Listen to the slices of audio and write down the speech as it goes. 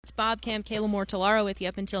It's Bob Camp, Kayla Mortellaro with you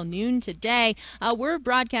up until noon today. We're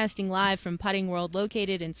broadcasting live from Putting World,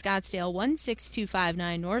 located in Scottsdale,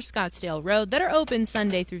 16259 North Scottsdale Road, that are open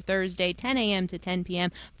Sunday through Thursday, 10 a.m. to 10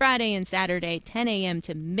 p.m., Friday and Saturday, 10 a.m.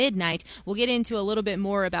 to midnight. We'll get into a little bit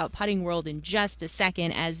more about Putting World in just a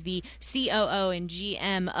second, as the COO and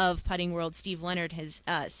GM of Putting World, Steve Leonard, has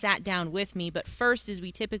sat down with me. But first, as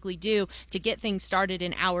we typically do, to get things started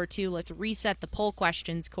in hour two, let's reset the poll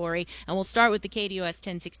questions, Corey, and we'll start with the KDUS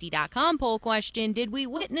 1060.com poll question. Did we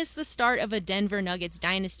witness the start of a Denver Nuggets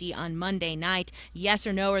dynasty on Monday night? Yes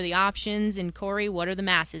or no are the options. And Corey, what are the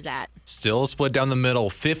masses at? Still split down the middle,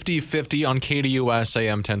 50-50 on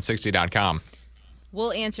KDUSAM1060.com.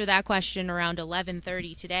 We'll answer that question around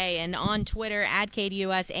 11:30 today. And on Twitter, at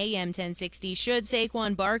KDUSAM1060, should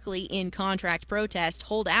Saquon Barkley, in contract protest,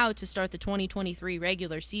 hold out to start the 2023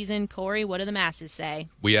 regular season? Corey, what do the masses say?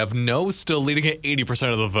 We have no still leading at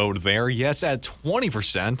 80% of the vote there. Yes at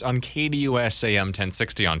 20% on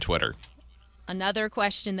KDUSAM1060 on Twitter. Another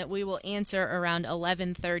question that we will answer around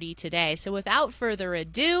 11:30 today. So without further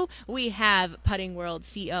ado, we have Putting World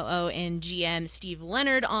COO and GM Steve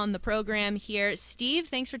Leonard on the program here. Steve,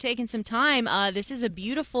 thanks for taking some time. This is a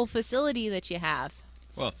beautiful facility that you have.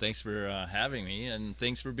 Well, thanks for having me, and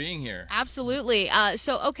thanks for being here. Absolutely.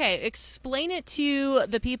 Okay, explain it to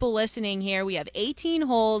the people listening here. We have 18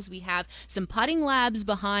 holes. We have some putting labs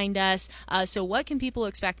behind us. So what can people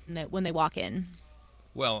expect when they walk in?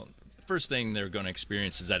 Well, first thing they're going to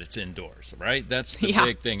experience is that it's indoors, right? That's the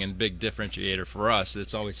big thing and big differentiator for us.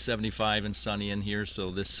 It's always 75 and sunny in here,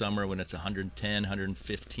 so this summer when it's 110,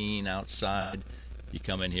 115 outside, you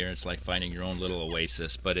come in here, it's like finding your own little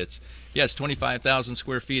oasis. But it's 25,000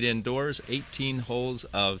 square feet indoors, 18 holes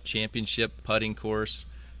of championship putting course.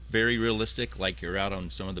 Very realistic, like you're out on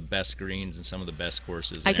some of the best greens and some of the best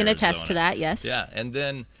courses in I can Arizona. attest to that, yes. Yeah, and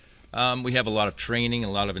then we have a lot of training, a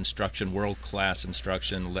lot of instruction, world-class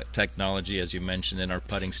instruction, technology, as you mentioned, in our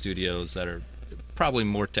putting studios that are probably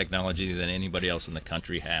more technology than anybody else in the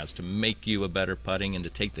country has to make you a better putting and to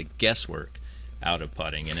take the guesswork out of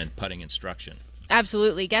putting and in putting instruction.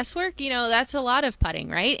 Absolutely. Guesswork, that's a lot of putting,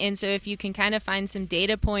 right? And so if you can kind of find some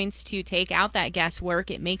data points to take out that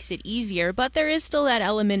guesswork, it makes it easier. But there is still that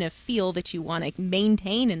element of feel that you want to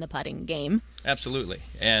maintain in the putting game. Absolutely.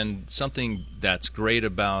 And something that's great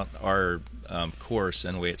about our course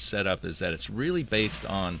and the way it's set up is that it's really based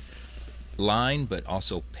on line but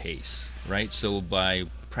also pace, right? So by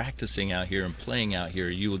practicing out here and playing out here,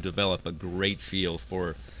 you will develop a great feel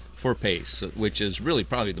for pace, which is really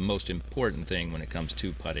probably the most important thing when it comes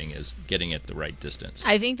to putting, is getting it the right distance.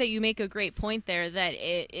 I think that you make a great point there, that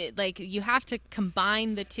it you have to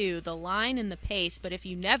combine the two, the line and the pace. But if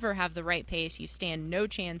you never have the right pace, you stand no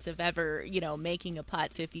chance of ever making a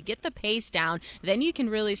putt. So if you get the pace down, then you can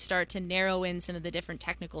really start to narrow in some of the different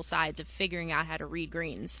technical sides of figuring out how to read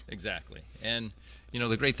greens. Exactly. And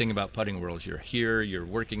the great thing about Putting World is you're here, you're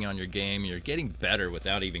working on your game, you're getting better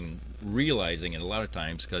without even realizing it a lot of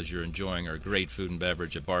times, because you're enjoying our great food and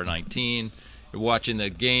beverage at Bar 19. You're watching the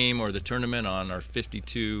game or the tournament on our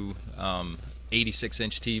 52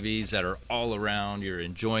 86-inch TVs that are all around. You're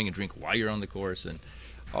enjoying a drink while you're on the course, and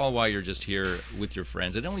all while you're just here with your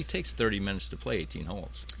friends. It only takes 30 minutes to play 18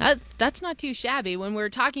 holes. That's not too shabby. When we're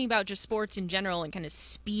talking about just sports in general and kind of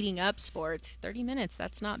speeding up sports, 30 minutes,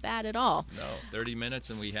 that's not bad at all. No, 30 minutes,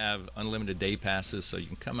 and we have unlimited day passes, so you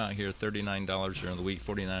can come out here, $39 during the week,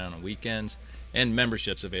 $49 on the weekends, and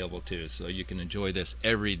memberships available too, so you can enjoy this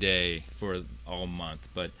every day for all month.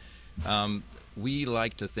 But we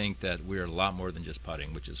like to think that we're a lot more than just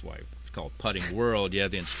putting, which is why it's called Putting World. You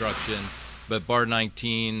have the instruction. But Bar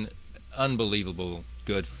 19, unbelievable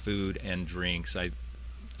good food and drinks.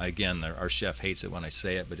 Again, our chef hates it when I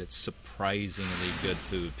say it, but it's surprisingly good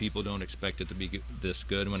food. People don't expect it to be this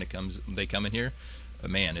good when they come in here. But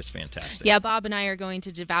man, it's fantastic. Yeah, Bob and I are going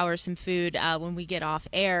to devour some food when we get off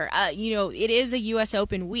air. It is a U.S.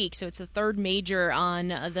 Open week, so it's the third major on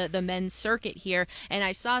the men's circuit here. And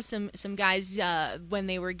I saw some guys when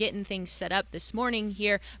they were getting things set up this morning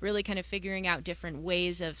here, really kind of figuring out different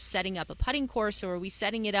ways of setting up a putting course. So are we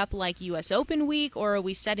setting it up like U.S. Open week, or are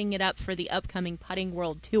we setting it up for the upcoming Putting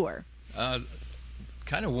World Tour?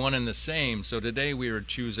 Kind of one and the same. So today we are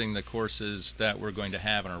choosing the courses that we're going to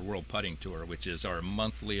have on our World Putting Tour, which is our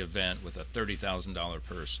monthly event with a $30,000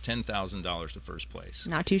 purse, $10,000 to first place.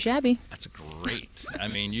 Not too shabby. That's great. I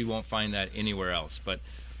mean, you won't find that anywhere else. But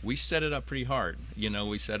we set it up pretty hard.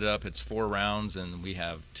 We set it up, it's 4 rounds, and we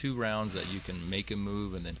have 2 rounds that you can make a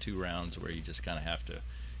move, and then 2 rounds where you just kind of have to,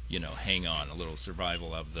 hang on, a little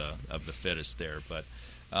survival of the fittest there. But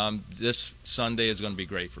This Sunday is going to be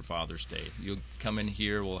great for Father's Day. You'll come in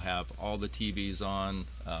here, we'll have all the TVs on,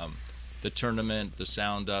 the tournament, the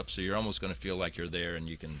sound up, so you're almost going to feel like you're there, and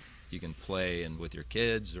you can play and with your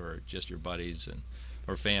kids or just your buddies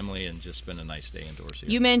or family and just spend a nice day indoors here.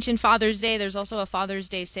 You mentioned Father's Day. There's also a Father's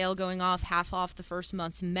Day sale going off, half off the first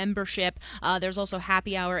month's membership. There's also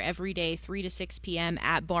happy hour every day, 3 to 6 p.m.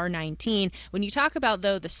 at Bar 19. When you talk about,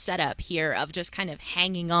 though, the setup here of just kind of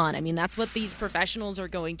hanging on, I mean, that's what these professionals are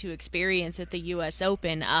going to experience at the U.S.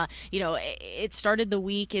 Open. It started the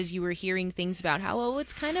week as you were hearing things about how,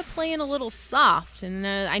 it's kind of playing a little soft. And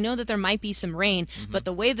I know that there might be some rain, but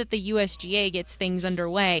the way that the USGA gets things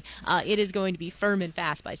underway, it is going to be firm and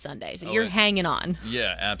fast by Sunday. So you're hanging on.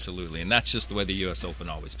 Yeah, absolutely. And that's just the way the U.S. Open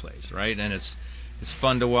always plays, right? And it's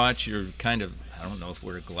fun to watch. You're kind of, I don't know if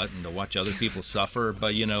we're a glutton to watch other people suffer,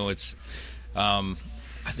 but, it's, I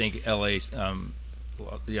think Los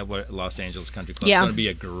Angeles Country Club is going to be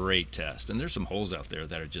a great test. And there's some holes out there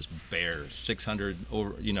that are just bare, 600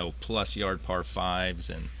 over, plus yard par fives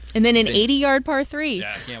and then an 80-yard par 3.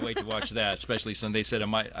 Yeah, I can't wait to watch that. Especially since they said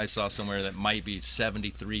I saw somewhere that might be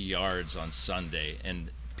 73 yards on Sunday, and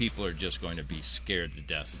people are just going to be scared to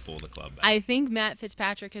death to pull the club back. I think Matt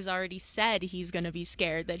Fitzpatrick has already said he's going to be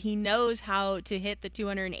scared, that he knows how to hit the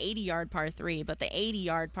 280-yard par 3, but the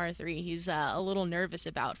 80-yard par 3 he's a little nervous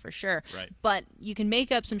about for sure. Right. But you can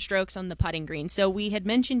make up some strokes on the putting green. So we had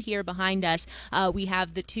mentioned here behind us, we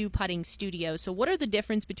have the 2 putting studios. So what are the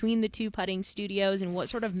difference between the 2 putting studios, and what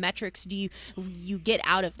sort of metrics do you get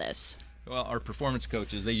out of this? Well, our performance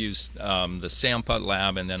coaches, they use the Sam Putt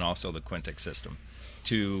Lab and then also the Quintic system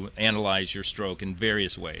to analyze your stroke in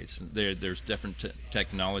various ways. There's different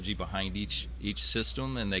technology behind each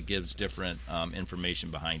system, and that gives different information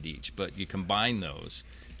behind each. But you combine those,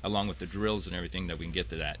 along with the drills and everything that we can get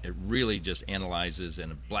to that, it really just analyzes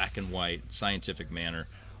in a black and white, scientific manner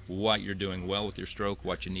what you're doing well with your stroke,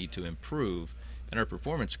 what you need to improve. And our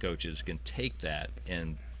performance coaches can take that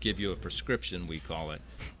and give you a prescription, we call it,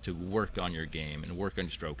 to work on your game and work on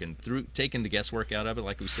your stroke. And through taking the guesswork out of it,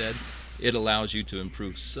 like we said, it allows you to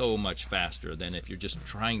improve so much faster than if you're just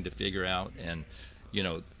trying to figure out and,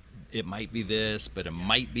 it might be this, but it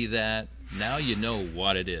might be that. Now you know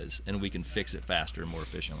what it is, and we can fix it faster and more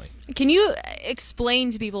efficiently. Can you explain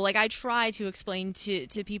to people, like I try to explain to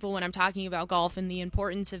people when I'm talking about golf and the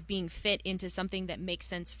importance of being fit into something that makes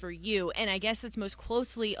sense for you, and I guess that's most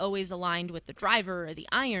closely always aligned with the driver or the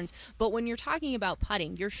irons, but when you're talking about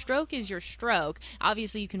putting, your stroke is your stroke.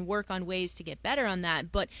 Obviously, you can work on ways to get better on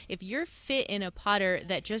that, but if you're fit in a putter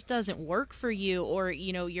that just doesn't work for you, or,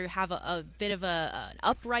 you have a bit of an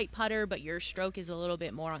upright putter, but your stroke is a little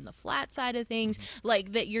bit more on the flat side of things,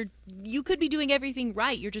 like that you could be doing everything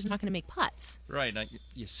right, you're just not going to make putts. Right. Now,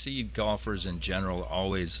 you see golfers in general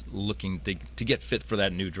always looking to get fit for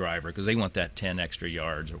that new driver because they want that 10 extra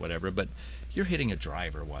yards or whatever, but you're hitting a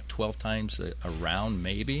driver 12 times a round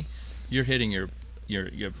maybe. You're hitting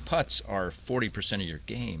your putts are 40% of your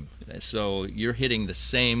game, so you're hitting the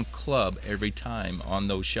same club every time on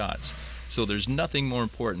those shots. So there's nothing more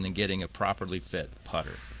important than getting a properly fit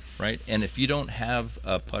putter. Right? And if you don't have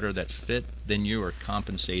a putter that's fit, then you are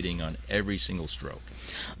compensating on every single stroke.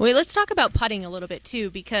 Well, let's talk about putting a little bit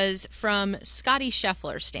too, because from Scotty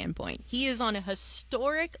Scheffler's standpoint, he is on a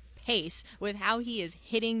historic pace with how he is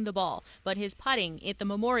hitting the ball, but his putting at the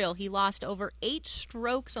Memorial, he lost over 8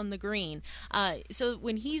 strokes on the green. So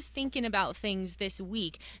when he's thinking about things this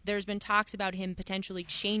week, there's been talks about him potentially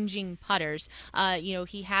changing putters.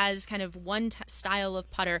 He has kind of one style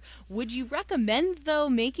of putter. Would you recommend, though,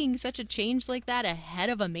 making such a change like that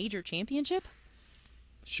ahead of a major championship?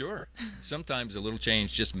 Sure. Sometimes a little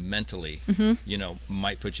change just mentally,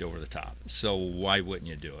 might put you over the top. So why wouldn't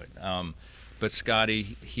you do it? But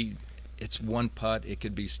Scotty, it's one putt. It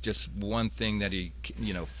could be just one thing that he,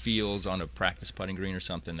 feels on a practice putting green or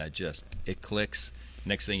something that just, it clicks.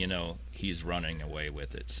 Next thing you know, he's running away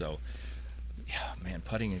with it. So, yeah, man,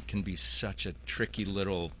 putting it can be such a tricky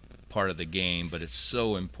little part of the game, but it's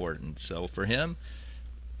so important. So for him,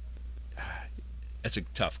 it's a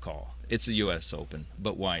tough call. It's the U.S. Open,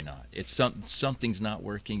 but why not? It's something's not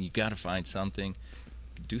working. You got to find something.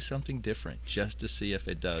 Do something different just to see if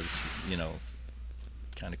it does,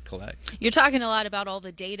 kind of collect. You're talking a lot about all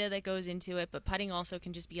the data that goes into it, but putting also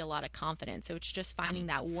can just be a lot of confidence. So it's just finding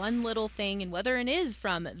that one little thing, and whether it is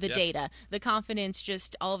from the data, the confidence,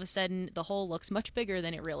 just all of a sudden the hole looks much bigger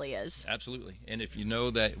than it really is. Absolutely. And if you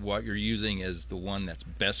know that what you're using is the one that's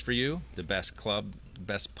best for you, the best club,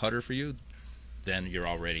 best putter for you, then you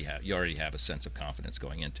already have a sense of confidence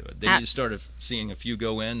going into it. Then you start seeing a few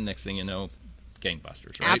go in, next thing you know,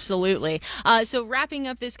 gangbusters, right? Absolutely. So wrapping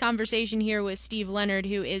up this conversation here with Steve Leonard,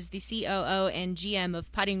 who is the COO and GM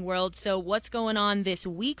of Putting World. So what's going on this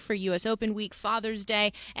week for U.S. Open Week, Father's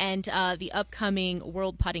Day, and the upcoming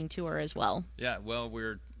World Putting Tour as well? Yeah, well,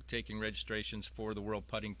 we're taking registrations for the World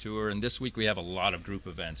Putting Tour, and this week we have a lot of group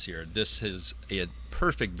events here. This is a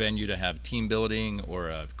perfect venue to have team building or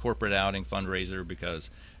a corporate outing fundraiser because,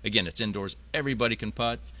 again, it's indoors. Everybody can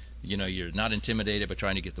putt. You know, you're not intimidated by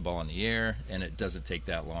trying to get the ball in the air, and it doesn't take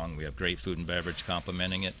that long. We have great food and beverage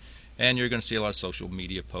complementing it. And you're going to see a lot of social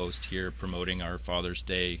media posts here promoting our Father's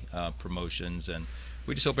Day promotions. And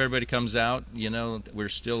we just hope everybody comes out. You know, we're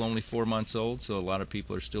still only 4 months old, so a lot of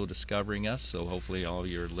people are still discovering us. So hopefully all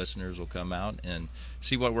your listeners will come out and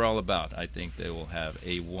see what we're all about. I think they will have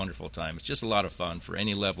a wonderful time. It's just a lot of fun for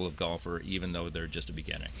any level of golfer, even though they're just a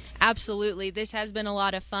beginner. Absolutely. This has been a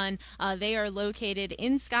lot of fun. They are located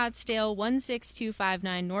in Scottsdale,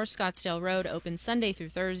 16259 North Scottsdale Road, open Sunday through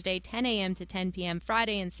Thursday, 10 a.m. to 10 p.m.,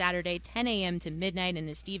 Friday and Saturday, 10 a.m. to midnight. And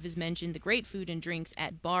as Steve has mentioned, the great food and drinks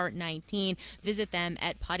at Bar 19. Visit them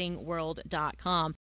at puttingworld.com.